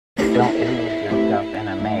Don't lose yourself in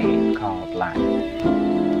a maze called life.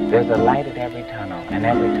 There's a light at every tunnel, and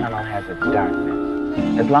every tunnel has its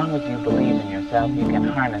darkness. As long as you believe in yourself, you can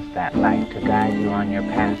harness that light to guide you on your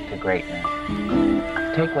path to greatness.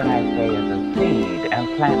 Take what I say as a seed and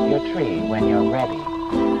plant your tree when you're ready.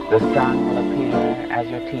 The sun will appear as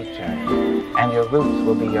your teacher, and your roots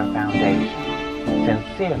will be your foundation.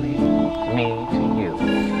 Sincerely, me to you.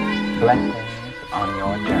 Blessings on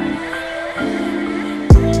your journey.